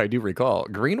 standard, if I do recall,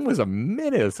 green was a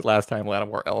menace last time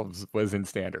Llanowar Elves was in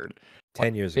standard.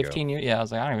 10 years ago. 15 years? Yeah, I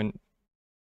was like, I don't even...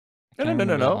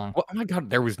 No. Well, oh my God,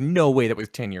 there was no way that was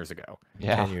 10 years ago.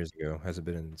 Yeah. 10 years ago. Hasn't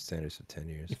been in standards for 10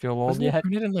 years. You feel old Wasn't it yet?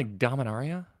 printed in like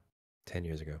Dominaria? 10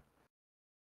 years ago.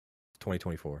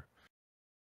 2024.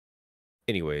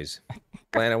 Anyways,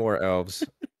 Llanowar Elves.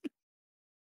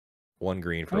 1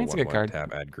 green for I mean, it's a good 1/1 card.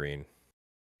 tap, add green. In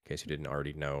case you didn't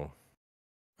already know.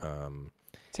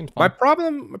 Seems My fun.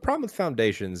 problem with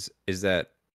Foundations is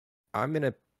that I'm in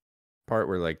a part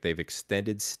where like they've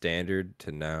extended standard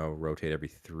to now rotate every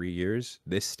 3 years.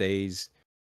 This stays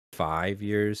 5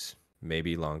 years,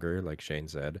 maybe longer, like Shane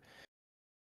said.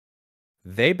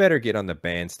 They better get on the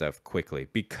ban stuff quickly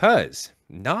because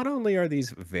not only are these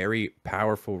very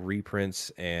powerful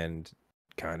reprints and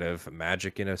kind of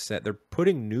magic in a set, they're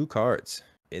putting new cards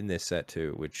in this set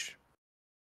too, which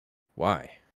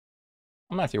why?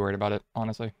 I'm not too worried about it,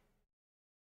 honestly.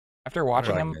 After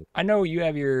watching Right, them, man. I know you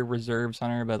have your reserves,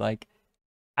 Hunter, but like,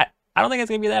 I don't think it's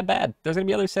gonna be that bad. There's gonna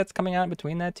be other sets coming out in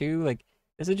between that too. Like,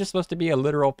 this is just supposed to be a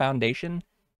literal foundation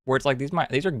where it's like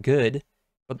these are good,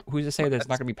 but who's to say that it's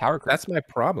not gonna be power creep? That's my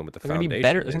problem with the There's gonna Foundation. be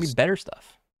better. There's gonna be better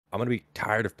stuff. I'm gonna be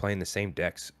tired of playing the same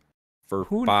decks for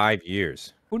Who- 5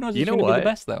 years. Who knows? You Who's know gonna be what? the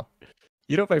best though?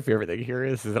 You know what my favorite thing here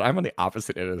is that I'm on the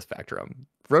opposite end of the spectrum.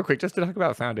 Real quick, just to talk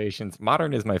about Foundations,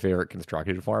 Modern is my favorite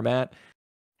constructed format.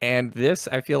 And this,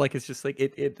 I feel like it's just like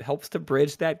it helps to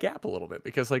bridge that gap a little bit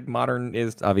because like Modern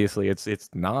is obviously it's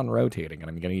non-rotating, and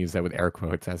I'm going to use that with air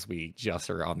quotes as we just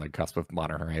are on the cusp of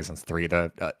Modern Horizons 3,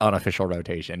 the unofficial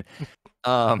rotation.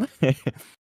 But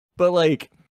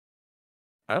like,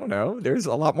 I don't know, there's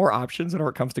a lot more options when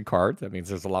it comes to cards. That means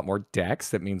there's a lot more decks.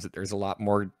 That means that there's a lot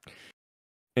more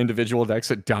individual decks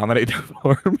that dominate the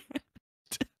format.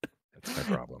 That's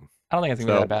my problem. I don't think it's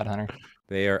gonna be that bad, Hunter.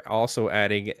 They are also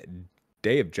adding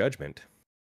Day of Judgment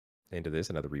into this,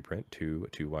 another reprint, 2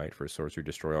 white for sorcery,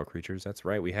 destroy all creatures. That's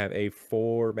right, we have a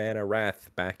 4-mana Wrath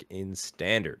back in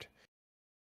standard.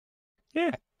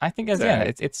 Yeah, I think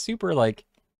it's super like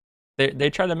they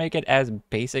try to make it as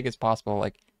basic as possible.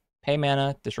 Like, pay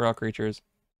mana, destroy all creatures.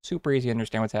 Super easy to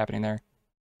understand what's happening there.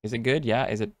 Is it good? Yeah.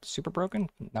 Is it super broken?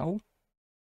 No.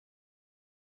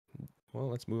 Well,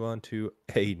 let's move on to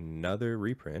another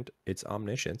reprint. It's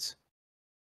Omniscience.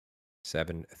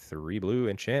 7/3 blue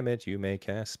enchantment. You may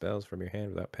cast spells from your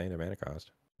hand without paying their mana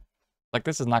cost. Like,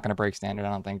 this is not gonna break standard, I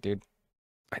don't think, dude.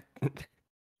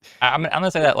 I'm gonna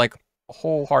say that like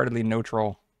wholeheartedly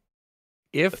neutral.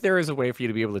 if there is a way for you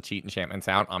to be able to cheat enchantments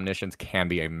out, Omniscience can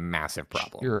be a massive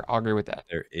problem. Sure, I'll agree with that.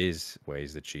 There is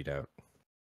ways to cheat out.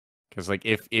 Because like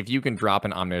if you can drop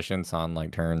an Omniscience on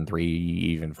like turn 3,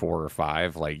 even 4 or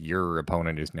 5, like your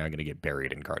opponent is now going to get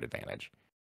buried in card advantage.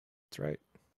 That's right.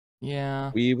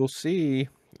 Yeah. We will see.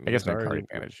 I guess not card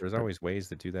advantage. There's always ways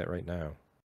to do that right now.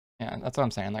 Yeah, that's what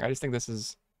I'm saying. Like, I just think this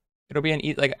is, it'll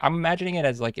be like, I'm imagining it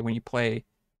as like when you play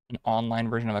an online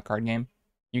version of a card game,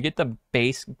 you get the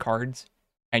base cards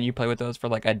and you play with those for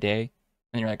like a day,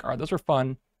 and you're like, all right, those were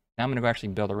fun. Now I'm gonna go actually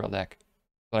build a real deck.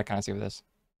 That's what I kind of see with this.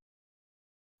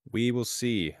 We will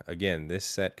see. Again, this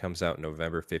set comes out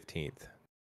November 15th.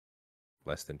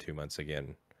 Less than 2 months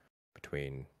again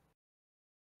between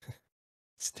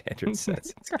standard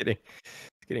sets. It's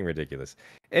getting ridiculous.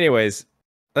 Anyways,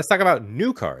 let's talk about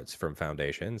new cards from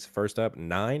Foundations. First up,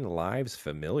 9 Lives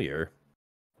Familiar.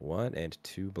 1 and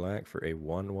 2 black for a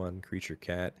 1/1 creature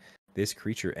cat. This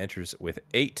creature enters with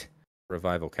 8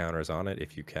 revival counters on it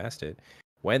if you cast it.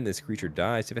 When this creature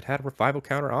dies, if it had a revival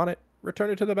counter on it,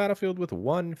 return it to the battlefield with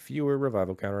 1 fewer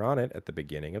revival counter on it at the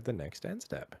beginning of the next end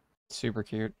step. Super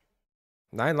cute.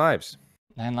 9 lives.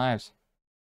 9 lives.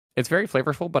 It's very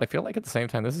flavorful, but I feel like at the same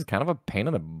time, this is kind of a pain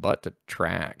in the butt to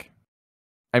track.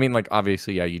 I mean, like,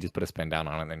 obviously, yeah, you just put a spend down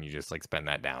on it, and then you just, like, spend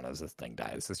that down as this thing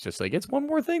dies. It's just, like, it's one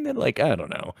more thing that, like, I don't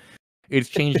know. It's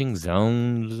changing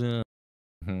zones.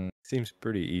 Seems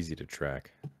pretty easy to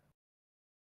track.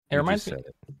 It reminds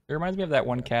me of that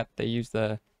one cat they used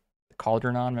the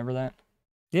cauldron on. Remember that?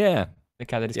 Yeah. The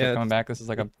cat that just kept coming back. This is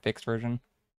like a fixed version.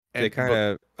 They kind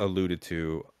of alluded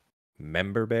to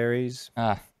member berries.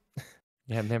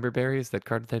 Yeah, member berries. That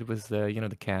card that was the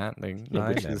the cat, the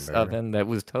witch's oven that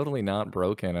was totally not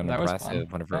broken and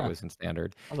impressive whenever it was in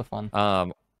standard. That was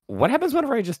fun. What happens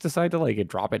whenever I just decide to like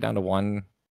drop it down to 1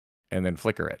 and then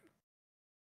flicker it?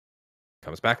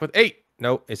 Comes back with 8.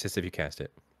 No, it's just if you cast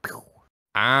it.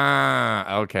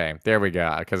 Ah, okay. There we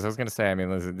go. Because I was gonna say, I mean,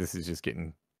 this is just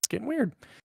getting weird.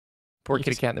 Poor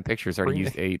kitty cat in the pictures already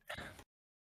used 8.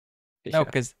 No,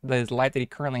 because the life that he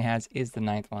currently has is the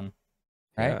 9th one,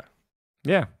 right?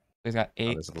 Yeah. So he's got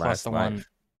 8 plus the life. 1.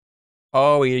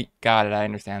 Oh, he got it. I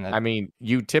understand that. I mean,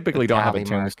 you typically don't have a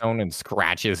tombstone and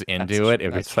scratches into it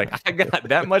if it's like, I got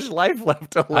that much life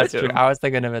left to live. That's true. I was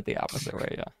thinking of it the opposite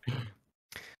way, yeah.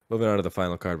 Moving on to the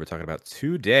final card we're talking about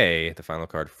today. The final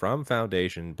card from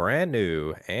Foundation. Brand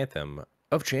new Anthem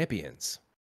of Champions.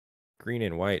 Green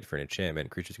and white for an enchantment.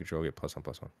 Creatures control get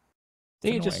 +1/+1.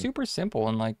 See, it's just super simple,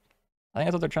 and like, I think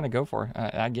that's what they're trying to go for.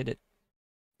 I get it.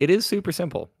 It is super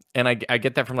simple. And I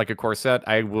get that from like a core set.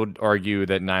 I would argue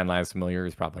that 9 Lives Familiar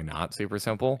is probably not super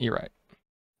simple. You're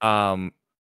right.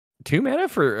 2 mana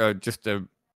for just a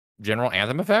general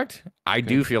Anthem effect. I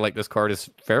do feel like this card is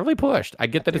fairly pushed. I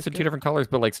get that it's in 2 different colors,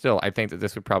 but like still, I think that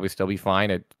this would probably still be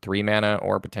fine at 3 mana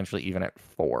or potentially even at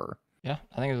 4. Yeah,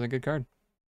 I think it's a good card.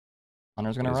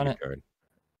 Hunter's going to run it. Card.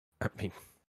 I mean,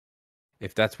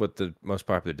 if that's what the most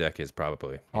popular deck is,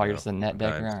 probably. Oh, you're just a net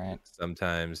decker? All right.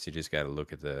 Sometimes you just got to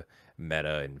look at the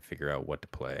meta and figure out what to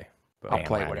play. But I'll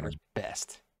play whatever's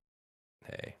best.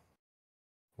 Hey,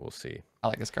 we'll see. I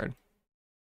like this card.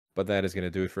 But that is going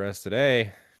to do it for us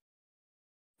today.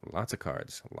 Lots of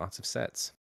cards, lots of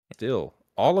sets. Still,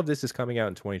 all of this is coming out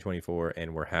in 2024,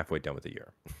 and we're halfway done with the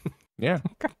year. Yeah.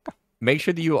 Make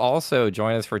sure that you also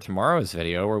join us for tomorrow's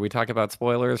video where we talk about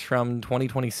spoilers from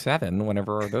 2027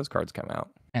 whenever those cards come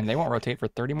out. And they won't rotate for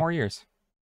 30 more years.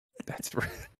 That's right.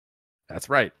 That's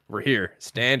right. We're here.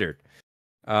 Standard.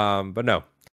 But no.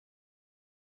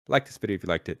 Like this video if you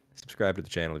liked it. Subscribe to the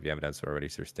channel if you haven't done so already,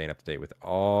 so you're staying up to date with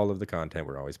all of the content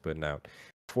we're always putting out.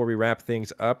 Before we wrap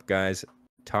things up, guys,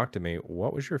 talk to me.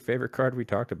 What was your favorite card we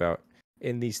talked about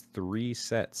in these 3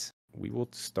 sets? We will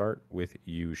start with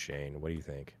you, Shane. What do you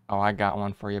think? Oh, I got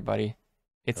one for you, buddy.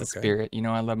 It's a spirit. You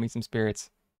know I love me some spirits.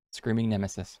 Screaming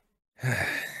Nemesis.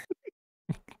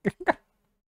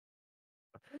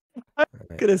 I'm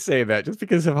gonna say that just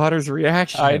because of Otter's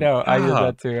reaction. I know. I did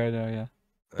that too. I know, yeah.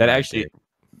 That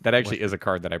actually is a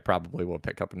card that I probably will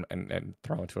pick up and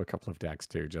throw into a couple of decks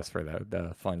too, just for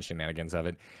the fun shenanigans of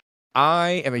it.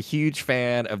 I am a huge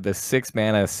fan of the 6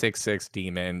 mana 6/6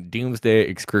 demon,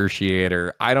 Doomsday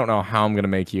Excruciator. I don't know how I'm going to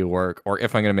make you work or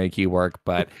if I'm going to make you work,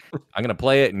 but I'm going to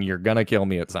play it and you're going to kill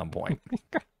me at some point.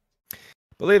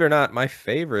 Believe it or not, my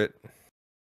favorite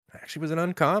actually was an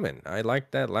uncommon. I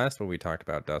liked that last one we talked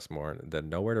about, Duskmourn. The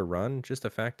Nowhere to Run, just the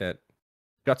fact that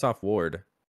shuts off ward,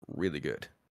 really good.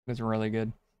 It was really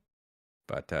good.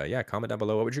 But yeah, comment down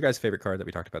below. What was your guys' favorite card that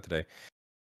we talked about today?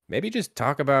 Maybe just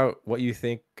talk about what you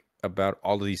think about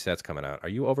all of these sets coming out. Are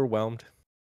you overwhelmed?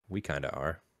 We kind of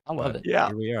are. I love it. Yeah.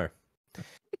 Here we are.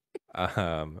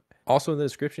 Also in the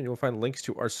description, you'll find links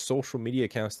to our social media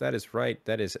accounts. That is right.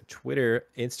 That is Twitter,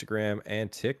 Instagram, and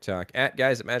TikTok. At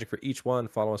Guys at Magic for each one.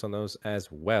 Follow us on those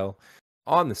as well.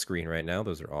 On the screen right now,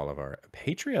 those are all of our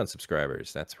Patreon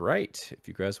subscribers. That's right. If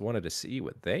you guys wanted to see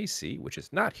what they see, which is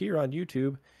not here on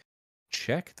YouTube,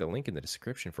 check the link in the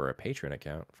description for our Patreon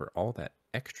account for all that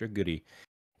extra goodie.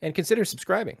 And consider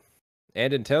subscribing.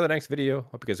 And until the next video,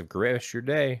 hope you guys have a great rest of your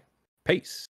day.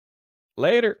 Peace.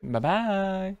 Later.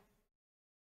 Bye-bye.